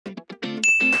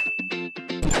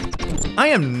I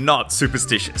am not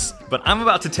superstitious, but I'm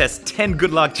about to test 10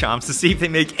 good luck charms to see if they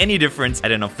make any difference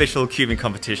at an official cubing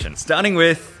competition. Starting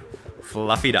with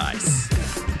fluffy dice.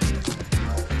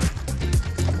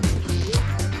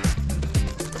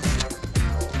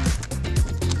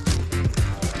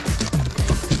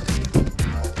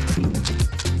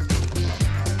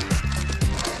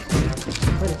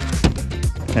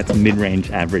 That's mid-range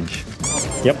average.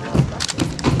 Yep.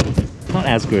 Not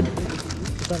as good.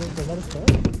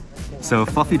 So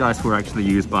fluffy dice were actually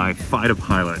used by fighter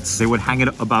pilots. They would hang it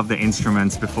above their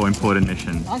instruments before important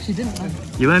missions. I actually didn't know.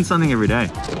 You learn something every day.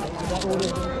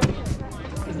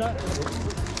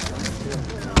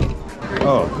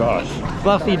 Oh gosh.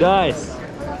 Fluffy dice.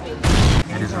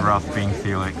 It is rough being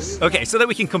Felix. Okay, so that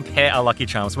we can compare our lucky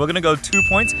charms, we're gonna go 2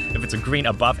 points if it's a green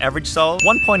above average solve,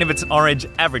 1 point if it's an orange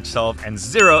average solve, and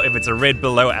 0 if it's a red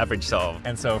below average solve.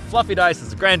 And so fluffy dice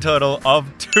is a grand total of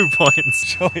 2 points.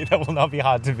 Surely that will not be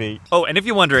hard to beat. Oh, and if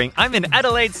you're wondering, I'm in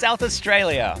Adelaide, South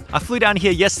Australia. I flew down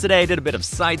here yesterday, did a bit of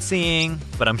sightseeing,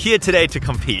 but I'm here today to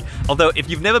compete. Although if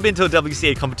you've never been to a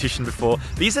WCA competition before,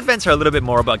 these events are a little bit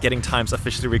more about getting times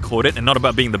officially recorded and not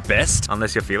about being the best,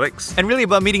 unless you're Felix, and really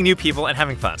about meeting new people and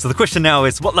having fun. So the question now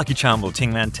is, what lucky charm will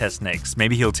Tingman test next?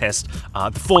 Maybe he'll test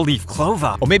the 4-leaf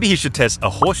clover, or maybe he should test a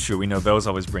horseshoe. We know those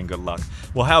always bring good luck.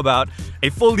 Well, how about a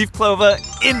 4-leaf clover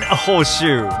in a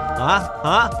horseshoe?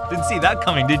 Huh? Didn't see that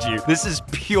coming, did you? This is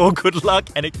pure good luck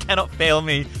and it cannot fail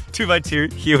me. 2 by 2,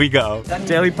 here we go.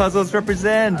 Daily puzzles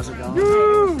represent. How's it going?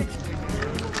 Woo!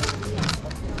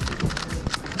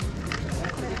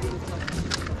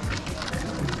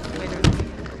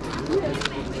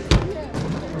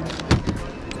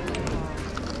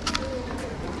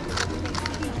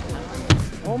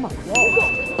 Oh my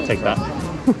god. Take that.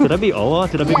 Did I beat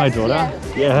Olor? Did I beat my daughter?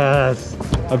 Yes!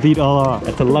 I beat Olor.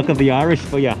 That's the luck of the Irish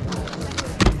for ya.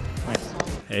 Nice.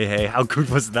 Hey, how good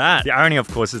was that? The irony, of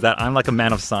course, is that I'm like a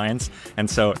man of science, and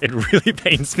so it really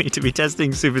pains me to be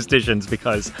testing superstitions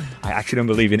because I actually don't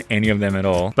believe in any of them at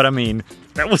all. But I mean,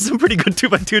 that was some pretty good 2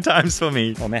 by 2 times for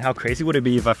me. Oh man, how crazy would it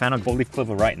be if I found a 4-leaf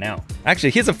clover right now?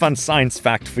 Actually, here's a fun science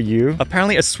fact for you.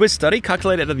 Apparently, a Swiss study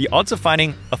calculated that the odds of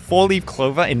finding a 4-leaf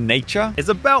clover in nature is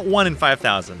about 1 in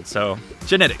 5,000. So,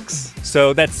 genetics.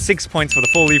 So that's 6 points for the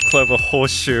 4-leaf clover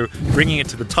horseshoe, bringing it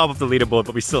to the top of the leaderboard,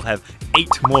 but we still have 8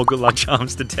 more good luck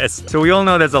charms to test. So we all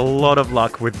know there's a lot of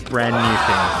luck with brand new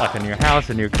things, like a new house,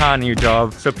 a new car, a new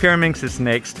job. So Pyraminx is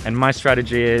next, and my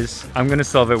strategy is I'm gonna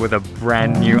solve it with a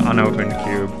brand new unopened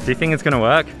cube. Do you think it's gonna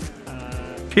work?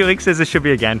 Felix says it should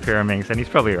be again Pyraminx, and he's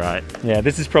probably right. Yeah,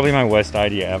 this is probably my worst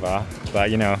idea ever,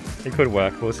 but you know, it could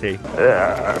work, we'll see.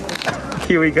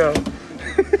 Here we go.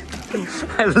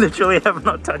 I literally have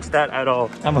not touched that at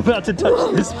all. I'm about to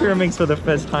touch this Pyraminx for the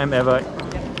first time ever.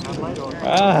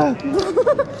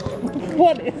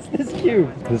 What is this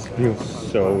cube? This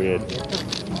feels so weird.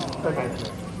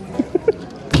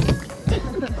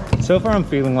 So far I'm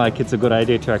feeling like it's a good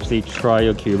idea to actually try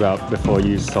your cube out before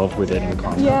you solve with it in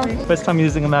combat. Yeah. First time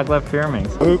using a maglev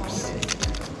Pyraminx. Oops.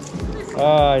 Oh,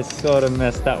 I sort of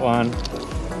messed that one.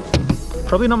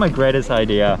 Probably not my greatest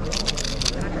idea.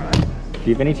 Do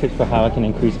you have any tips for how I can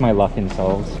increase my luck in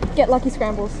solves? Get lucky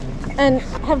scrambles and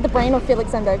have the brain of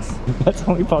Felix Zemdegs. That's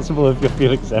only possible if you're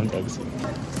Felix Zemdegs.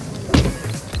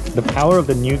 The power of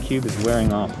the new cube is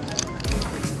wearing off.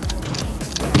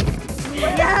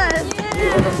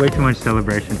 Yes! Way too much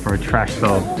celebration for a trash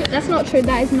solve. That's not true,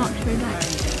 that is not true.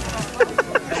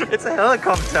 That. It's a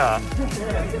helicopter.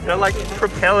 They're like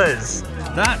propellers.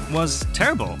 That was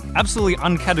terrible. Absolutely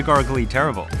uncategorically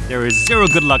terrible. There is 0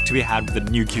 good luck to be had with the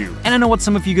new cube. And I know what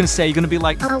some of you are gonna say. You're gonna be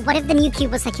like, oh, what if the new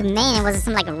cube was like your main and was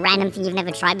some like random thing you've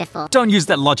never tried before? don't use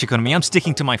that logic on me. I'm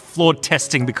sticking to my flawed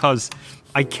testing because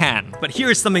I can. But here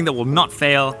is something that will not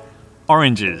fail.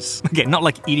 Oranges. Okay, not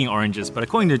like eating oranges, but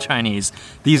according to the Chinese,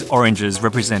 these oranges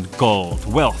represent gold,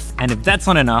 wealth. And if that's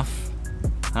not enough,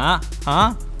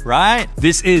 right?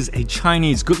 This is a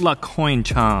Chinese good luck coin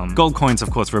charm. Gold coins, of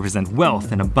course, represent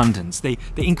wealth and abundance. They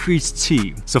increase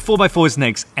qi. So 4x4 is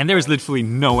next, and there is literally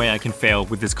no way I can fail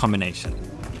with this combination.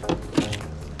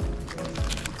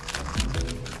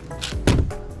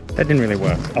 That didn't really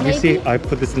work. Obviously, I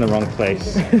put this in the wrong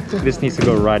place. This needs to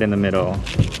go right in the middle.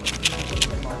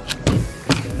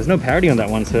 There's no parity on that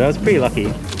one, so that was pretty lucky.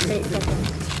 Let's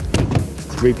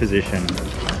reposition.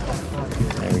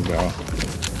 There we go.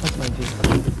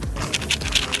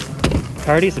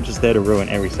 Parities are just there to ruin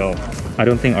every solve. I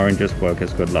don't think oranges work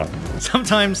as good luck.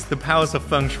 Sometimes the powers of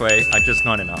feng shui are just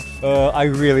not enough. I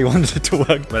really wanted it to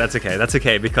work, but that's okay. That's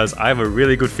okay because I have a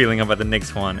really good feeling about the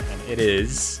next one, and it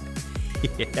is...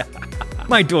 yeah.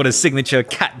 My daughter's signature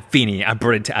cat beanie. I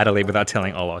brought it to Adelaide without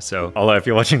telling Olor. So Olor, if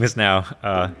you're watching this now,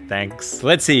 thanks.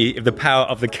 Let's see if the power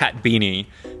of the cat beanie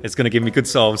is gonna give me good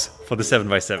solves for the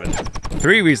 7x7.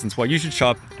 3 reasons why you should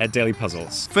shop at Daily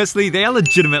Puzzles. Firstly, they are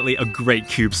legitimately a great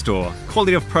cube store.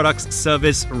 Quality of products,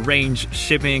 service, range,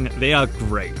 shipping, they are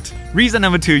great. Reason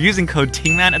number 2, using code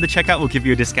Tingman at the checkout will give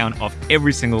you a discount off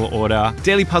every single order.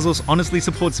 Daily Puzzles honestly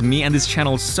supports me and this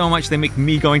channel so much. They make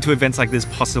me going to events like this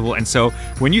possible. And so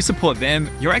when you support them,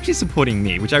 you're actually supporting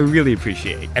me, which I really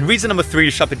appreciate. And reason number 3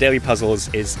 to shop at Daily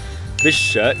Puzzles is this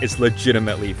shirt is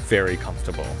legitimately very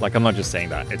comfortable. Like, I'm not just saying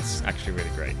that, it's actually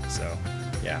really great. So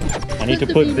yeah. I need to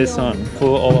put this on.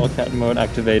 Full Olor cat mode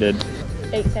activated.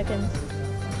 8 seconds.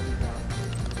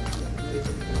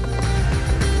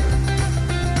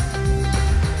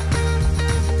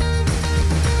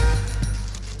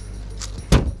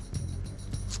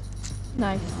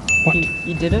 Nice. What?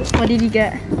 You did it? What did you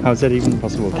get? How is that even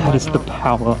possible? That is the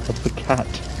power of the cat.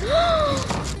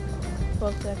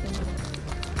 12 seconds.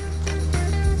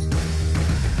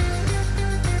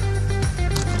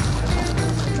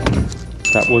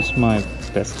 That was my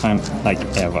best time, like,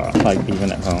 ever. Like,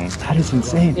 even at home. That is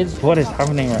insane. What is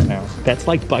happening right now? That's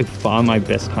like by far my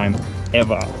best time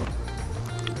ever.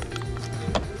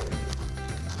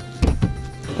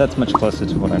 That's much closer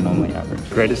to what I normally average.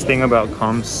 Greatest thing about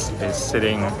comps is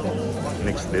sitting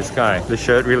next to this guy. The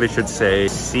shirt really should say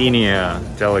senior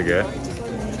delegate.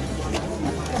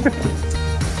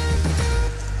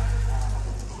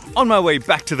 On my way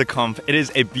back to the comp, it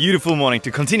is a beautiful morning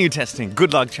to continue testing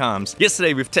good luck charms.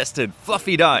 Yesterday we've tested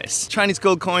fluffy dice, Chinese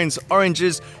gold coins,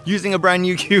 oranges, using a brand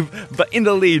new cube, but in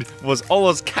the lead was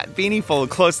Olor's cat beanie,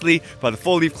 followed closely by the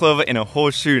 4-leaf clover in a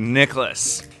horseshoe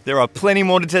necklace. There are plenty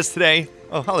more to test today.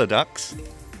 Oh, hello ducks.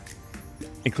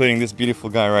 Including this beautiful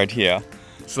guy right here.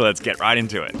 So let's get right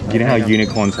into it. You know how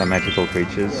unicorns are magical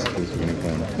creatures? This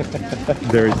unicorn.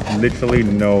 There is literally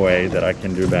no way that I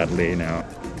can do badly now.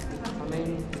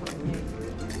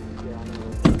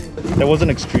 That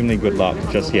wasn't extremely good luck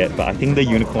just yet, but I think the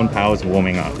unicorn power is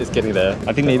warming up. It's getting there.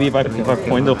 I think maybe if I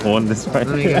point the horn this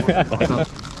way.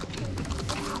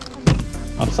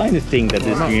 I'm starting to think that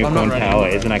this unicorn power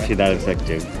isn't actually that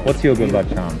effective. What's your good luck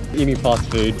charm? Eating fast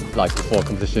food, like before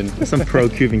competition. Some pro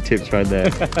cubing tips right there.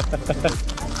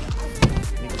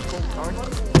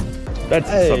 That's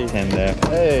sub 10 there.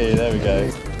 Hey, there we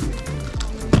go.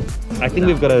 I think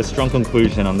we've got a strong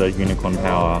conclusion on the unicorn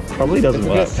power. Probably doesn't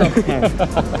work.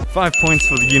 5 points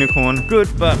for the unicorn. Good,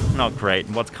 but not great.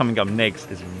 What's coming up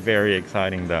next is very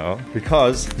exciting though,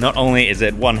 because not only is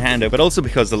it one-handed, but also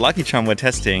because the lucky charm we're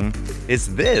testing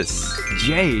is this.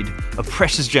 Jade, a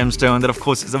precious gemstone that of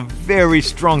course is a very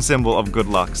strong symbol of good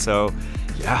luck. So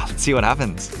yeah, let's see what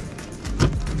happens.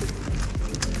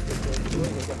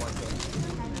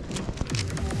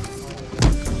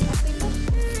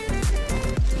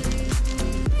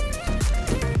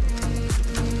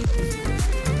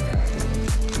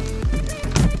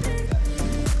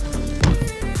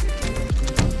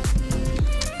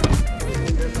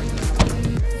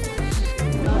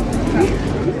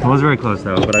 I was very close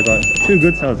though, but I got 2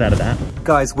 good sales out of that.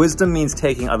 Guys, wisdom means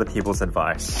taking other people's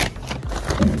advice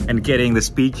and getting the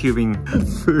speed cubing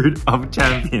food of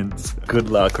champions. Good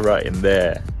luck right in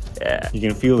there. Yeah. You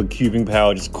can feel the cubing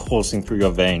power just coursing through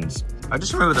your veins. I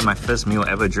just remember that my first meal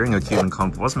ever during a cubing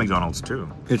comp was McDonald's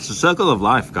too. It's the circle of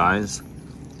life, guys.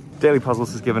 Daily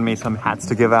Puzzles has given me some hats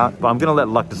to give out, but I'm gonna let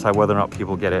luck decide whether or not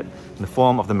people get it in the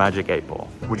form of the magic 8-ball.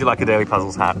 Would you like a Daily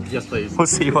Puzzles hat? Yes, please. We'll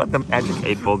see what the magic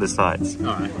 8-ball decides.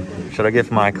 All right. Should I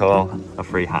give Michael a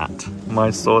free hat? My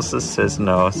sources says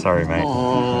no. Sorry, mate.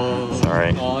 Oh.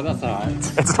 Sorry. Oh, that's all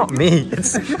right. It's not me.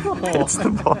 It's the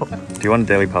ball. Do you want a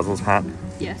Daily Puzzles hat?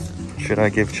 Yes. Should I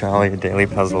give Charlie a Daily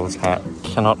Puzzles hat?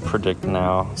 Cannot predict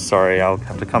now. Sorry, I'll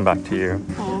have to come back to you.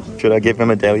 Oh. Should I give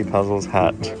him a Daily Puzzles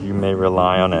hat? You may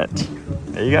rely on it.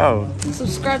 There you go.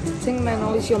 Subscribe to Tingman,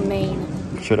 always your main.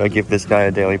 Should I give this guy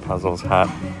a Daily Puzzles hat?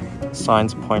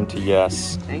 Signs point to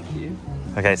yes. Thank you.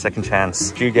 Okay, second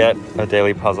chance. Do you get a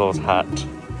Daily Puzzles hat?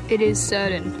 It is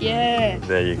certain. Yeah.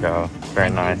 There you go. Very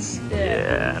nice. Yeah.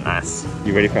 Yeah, nice.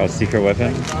 You ready for our secret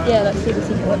weapon? Yeah, let's see the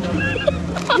secret weapon.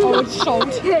 Oh, it's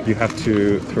salt. You have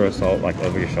to throw salt like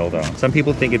over your shoulder. Some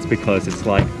people think it's because it's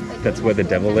like that's where the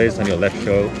devil is, on your left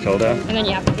shoulder. And then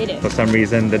you have to hit it. For some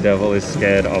reason, the devil is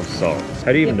scared of salt.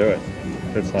 How do you even do it?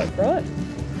 It's like... Right.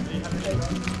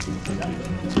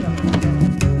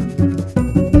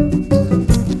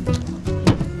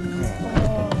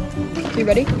 You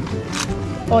ready?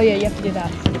 Oh yeah, you have to do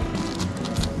that.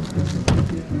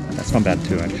 That's not bad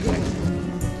too, actually.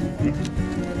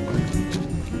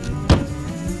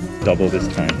 Double this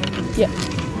time. Yeah.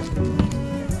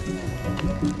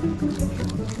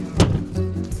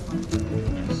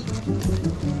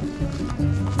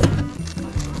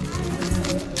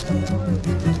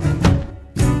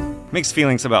 Mixed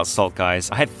feelings about salt, guys.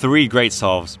 I had 3 great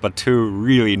solves, but 2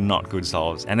 really not good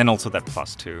solves, and then also that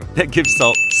 +2. That gives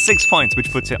salt 6 points, which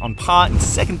puts it on par in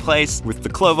 2nd place with the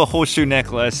clover horseshoe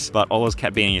necklace, but Olor's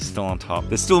cat beanie is still on top.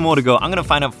 There's still more to go. I'm gonna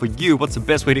find out for you what's the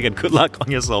best way to get good luck on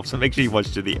yourself, so make sure you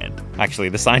watch to the end. Actually,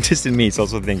 the scientist in me is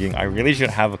also thinking I really should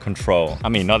have a control. I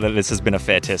mean, not that this has been a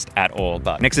fair test at all,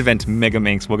 but next event, Mega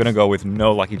Minx, we're gonna go with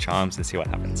no lucky charms and see what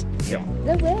happens.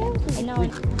 I know.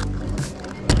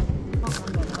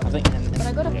 But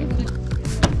I got a 50.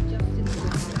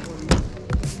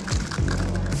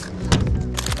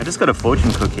 I just got a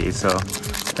fortune cookie, so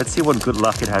let's see what good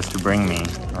luck it has to bring me.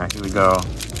 Alright, here we go.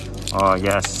 Oh,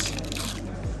 yes.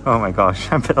 Oh my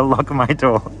gosh, I better lock my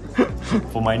door.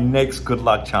 For my next good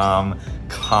luck charm,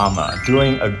 karma,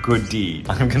 doing a good deed.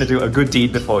 I'm gonna do a good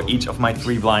deed before each of my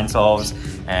 3 blind solves,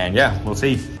 and yeah, we'll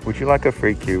see. Would you like a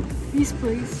free cube? Yes,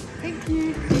 please. Thank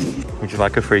you. Would you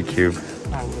like a free cube?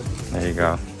 I would. There you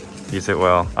go. Use it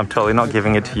well. I'm totally not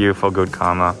giving it to you for good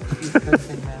karma.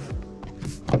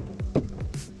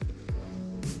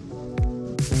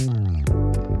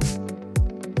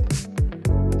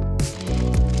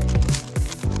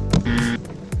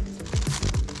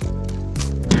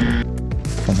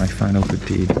 For my final good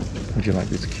deed, would you like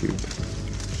this cube?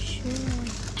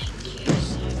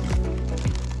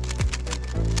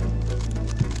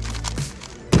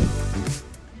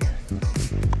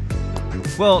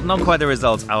 Well, not quite the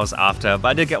results I was after, but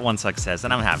I did get 1 success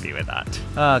and I'm happy with that.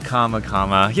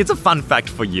 Karma. Here's a fun fact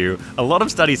for you. A lot of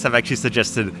studies have actually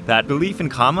suggested that belief in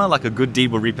karma, like a good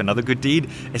deed will reap another good deed,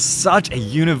 is such a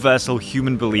universal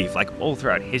human belief, like all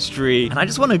throughout history. And I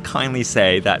just want to kindly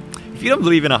say that if you don't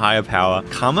believe in a higher power,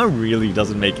 karma really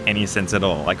doesn't make any sense at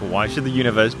all. Like, why should the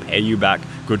universe pay you back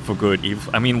good for good?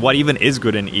 I mean, what even is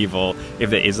good and evil if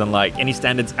there isn't like any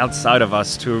standards outside of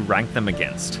us to rank them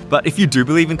against? But if you do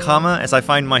believe in karma, as I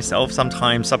find myself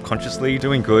sometimes subconsciously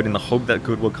doing good in the hope that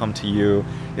good will come to you,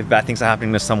 if bad things are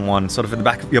happening to someone, sort of in the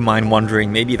back of your mind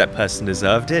wondering maybe that person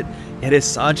deserved it, it is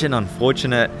such an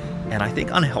unfortunate and I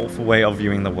think unhelpful way of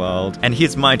viewing the world. And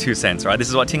here's my 2 cents, right? This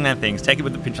is what Tingman thinks. Take it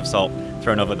with a pinch of salt,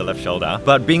 thrown over the left shoulder.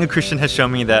 But being a Christian has shown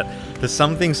me that there's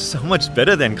something so much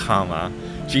better than karma.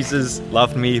 Jesus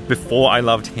loved me before I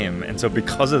loved him. And so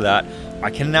because of that, I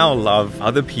can now love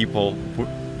other people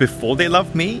before they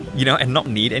love me, you know, and not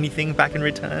need anything back in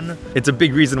return. It's a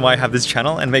big reason why I have this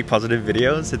channel and make positive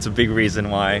videos. It's a big reason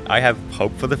why I have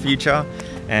hope for the future.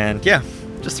 And yeah,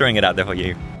 just throwing it out there for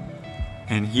you.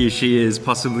 And here she is,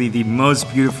 possibly the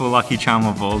most beautiful lucky charm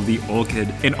of all, the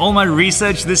orchid. In all my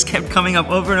research, this kept coming up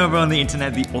over and over on the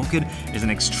internet. The orchid is an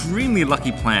extremely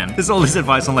lucky plant. There's all this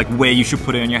advice on like where you should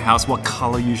put it in your house, what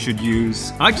color you should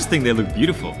use. I just think they look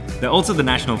beautiful. They're also the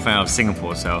national flower of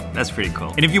Singapore, so that's pretty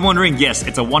cool. And if you're wondering, yes,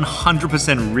 it's a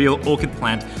 100% real orchid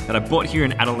plant that I bought here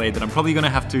in Adelaide that I'm probably gonna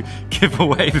have to give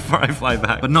away before I fly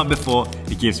back. But not before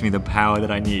it gives me the power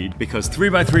that I need. Because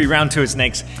 3x3 round 2 is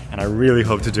next, and I really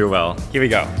hope to do well. Here we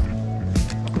go.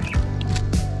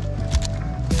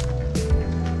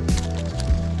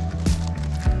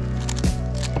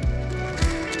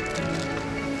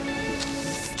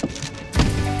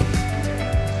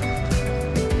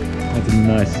 That's a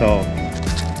nice solve.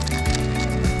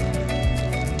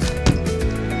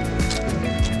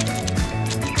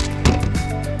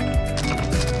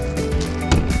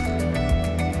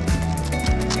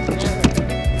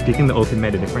 Do you think the orchid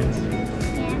made a difference?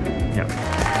 Yeah.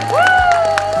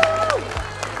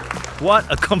 What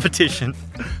a competition.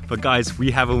 But guys,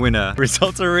 we have a winner.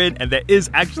 Results are in, and there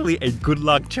is actually a good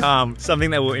luck charm,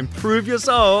 something that will improve your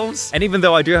solves. And even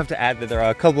though I do have to add that there are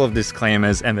a couple of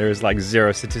disclaimers and there is like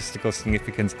 0 statistical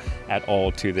significance at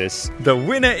all to this, the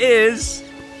winner is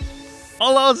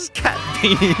Olor's cat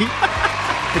beanie.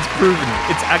 It's proven.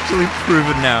 It's actually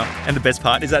proven now. And the best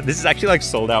part is that this is actually like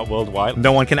sold out worldwide.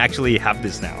 No one can actually have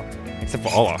this now, except for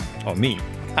Olor, or me.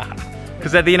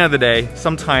 Because at the end of the day,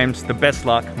 sometimes the best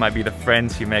luck might be the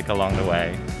friends you make along the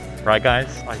way. Right,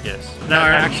 guys? I guess. No,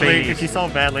 actually, if you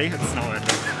solve badly, it's not worth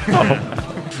it.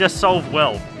 Oh. Just solve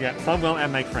well. Yeah, solve well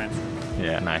and make friends.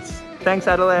 Yeah, nice. Thanks,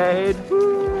 Adelaide.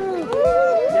 Woo!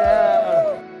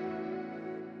 Yeah.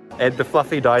 And the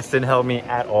fluffy dice didn't help me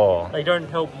at all. They don't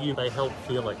help you, they help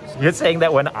Felix. You're saying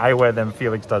that when I wear them,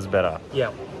 Felix does better?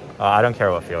 Yeah. I don't care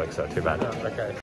about Felix, so too bad. Oh, okay.